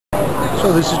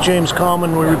So this is James Kalm,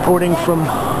 and we're reporting from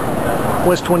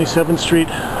West 27th Street.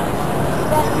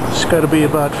 There's got to be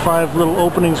about 5 little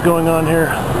openings going on here.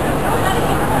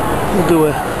 We'll do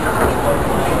a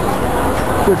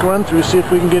quick run through, see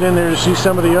if we can get in there to see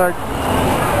some of the art.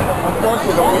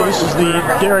 This is the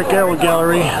Dereck Eller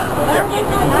gallery.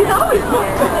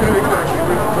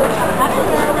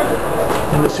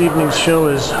 And this evening's show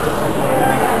is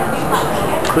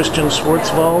Christian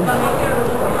Schwarzwald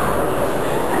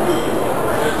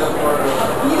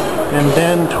and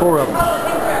Dan Torup.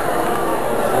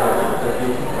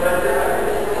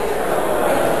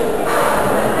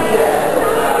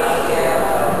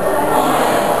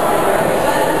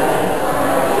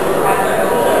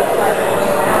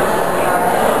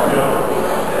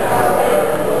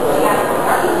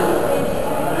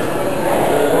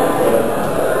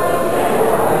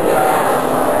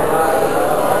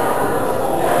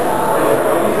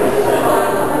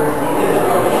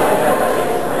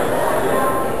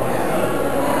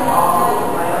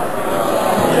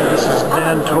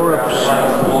 Dan Torup's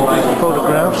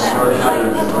photographs.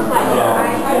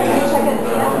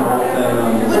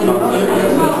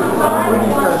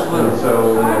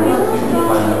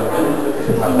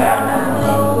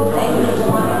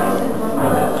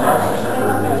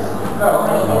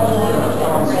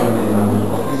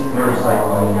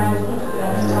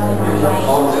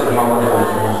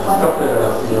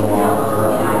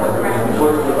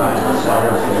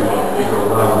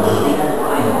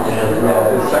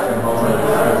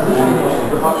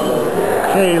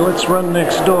 Okay, let's run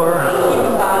next door.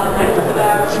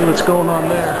 See what's going on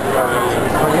there.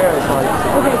 Oh yeah, it's like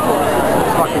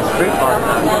fucking street art.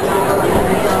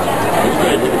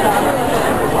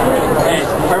 Hey,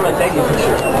 permanent, thank you for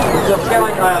sure.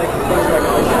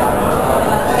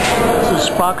 This is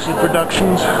Foxy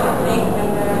Productions.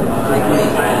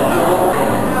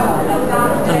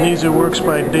 And these are works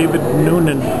by David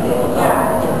Noonan.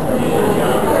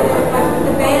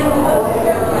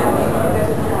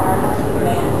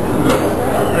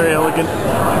 Very elegant,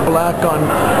 black on,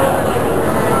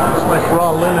 it's like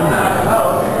raw linen.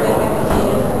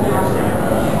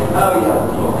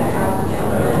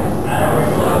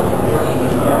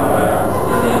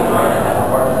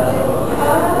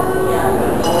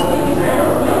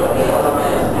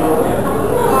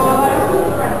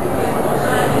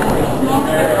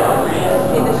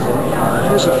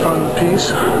 Here's a fun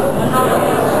piece.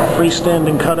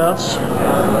 Freestanding cutouts,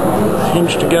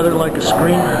 hinged together like a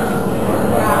screen.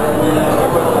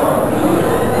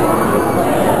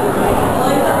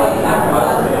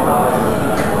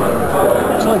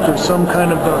 It's like there's some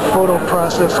kind of a photo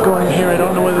process going here. I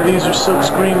don't know whether these are silk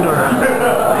screened or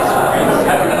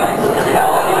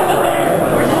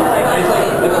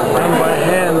done by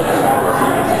hand.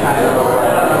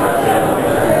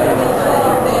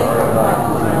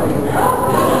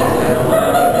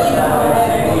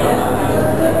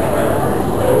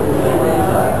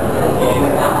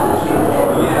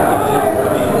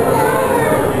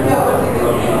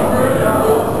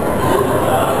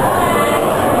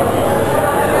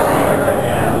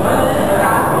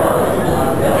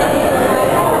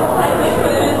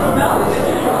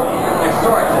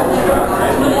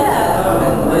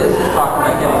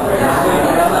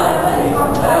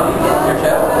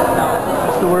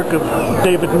 Of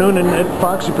David Noonan at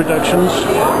Foxy Productions.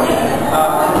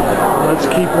 Let's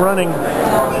keep running.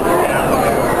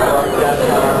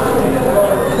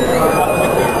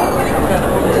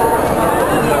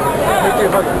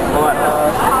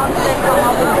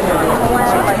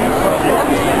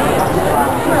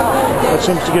 It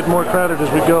seems to get more crowded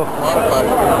as we go.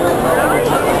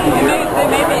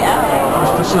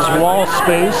 This is Wall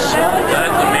Space.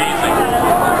 That's amazing.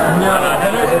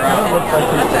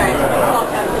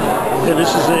 Yeah,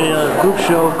 this is a group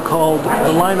show called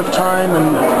The Line of Time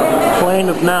and Plane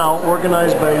of Now,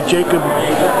 organized by Jacob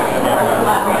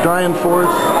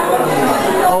Dryanforth,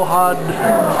 Ohad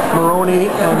Maroney,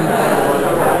 and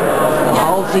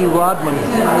Halsey Rodman.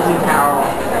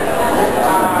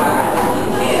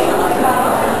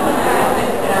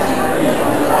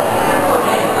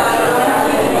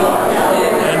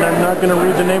 And I'm not going to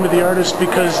read the name of the artist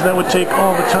because that would take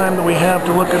all the time that we have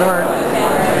to look at art.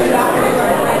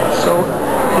 So,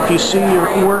 if you see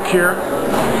your work here,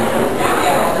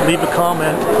 leave a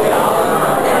comment.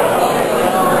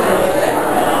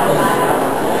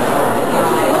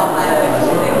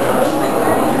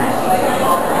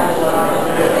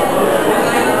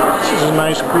 This is a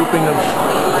nice grouping of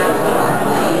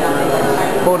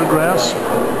photographs.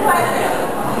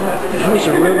 Here's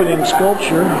a riveting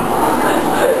sculpture.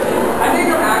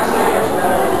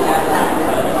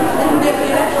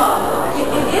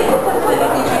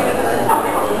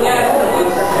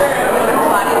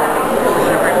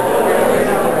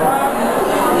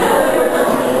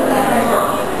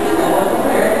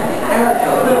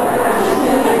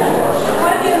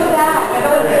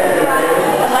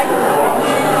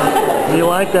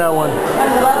 like that one. I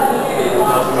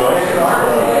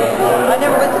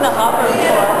never went to the opera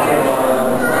before.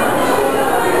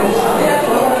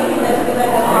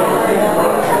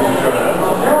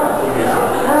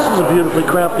 This is a beautifully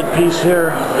crafted piece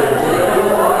here.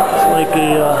 It's like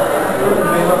a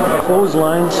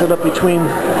clothesline set up between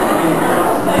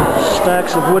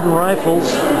stacks of wooden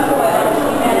rifles.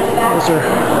 Those are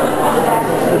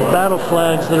the battle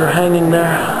flags that are hanging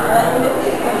there.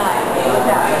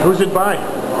 Who's it by?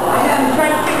 I'm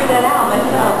trying to figure that out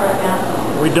myself right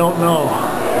now. We don't know.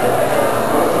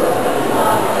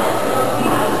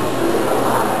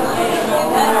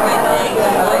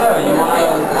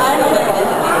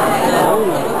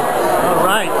 All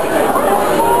right.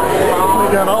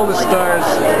 We got all the stars.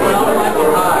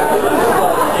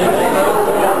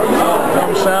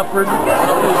 Tom Sanford,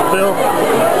 Bill,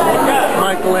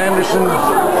 Michael Anderson.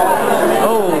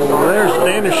 Oh, there's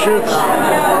Dana Schutz.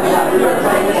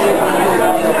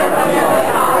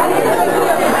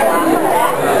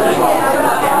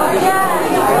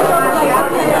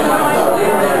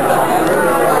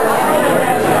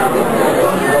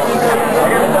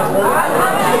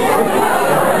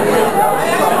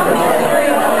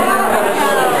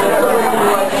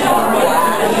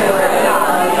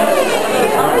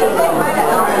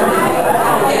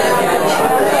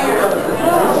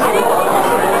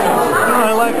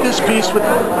 This piece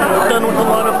done with a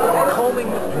lot of combing.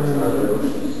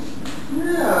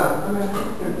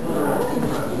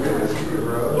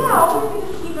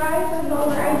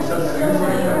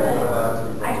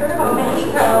 I heard about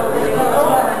Mexico.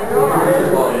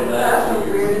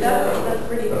 That's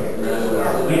pretty weird.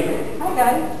 Hi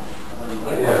guys.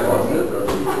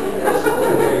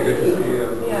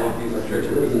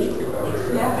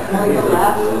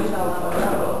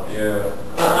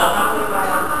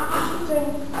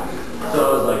 So I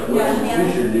was like,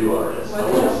 who's your new artist?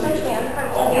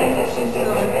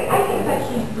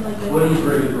 What are you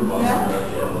bringing from Boston?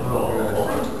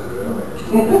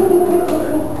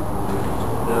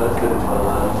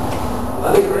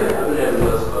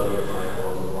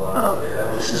 Oh,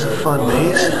 this is a fun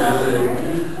piece.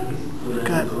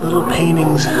 Got little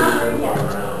paintings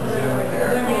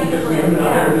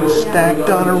stacked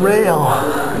on a rail.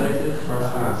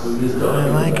 I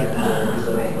like it.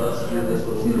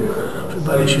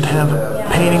 Everybody should have a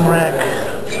painting rack.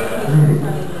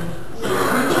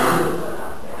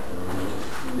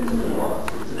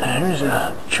 There's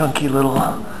a chunky little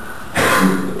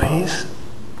piece.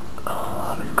 A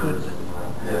lot of good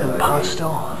impasto.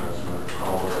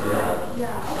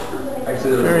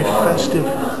 Very festive.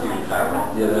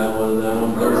 Yeah, that one.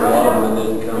 There was a lot of them that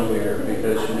didn't come here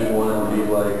because she didn't want to be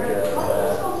like,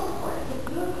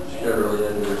 she got really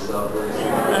into herself.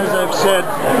 As I've said,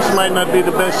 this might not be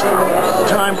the best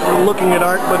time for looking at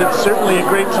art, but it's certainly a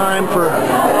great time for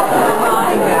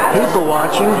people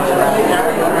watching.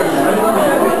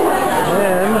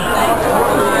 And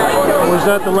was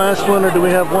that the last one, or do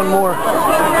we have one more?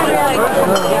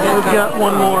 We've got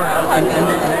one more.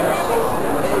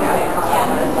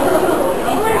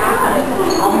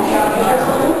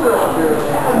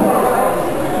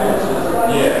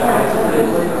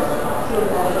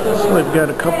 So we've got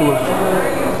a couple of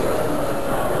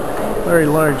very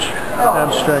large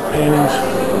abstract paintings.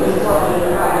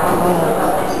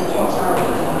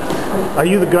 Are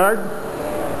you the guard?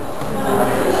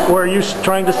 Or are you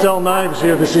trying to sell knives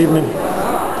here this evening?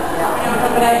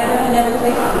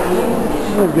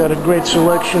 We've got a great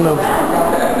selection of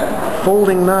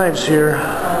folding knives here.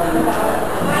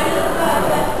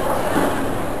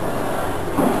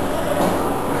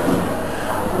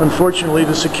 Unfortunately,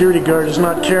 the security guard is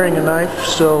not carrying a knife,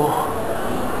 so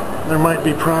there might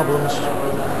be problems.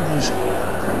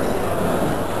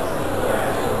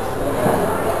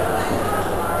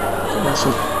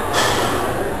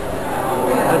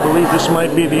 I believe this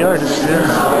might be the artist here.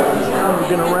 We're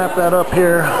going to wrap that up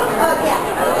here.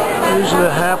 These are the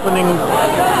happening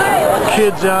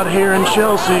kids out here in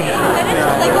Chelsea.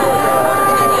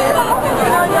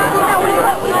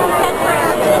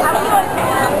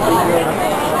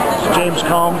 James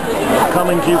Kalm,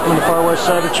 coming to you from the far west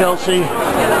side of Chelsea,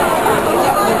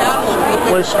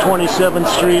 West 27th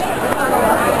Street,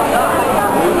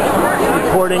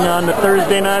 reporting on the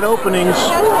Thursday night openings.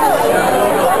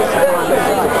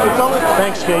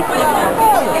 Thanks, Kate.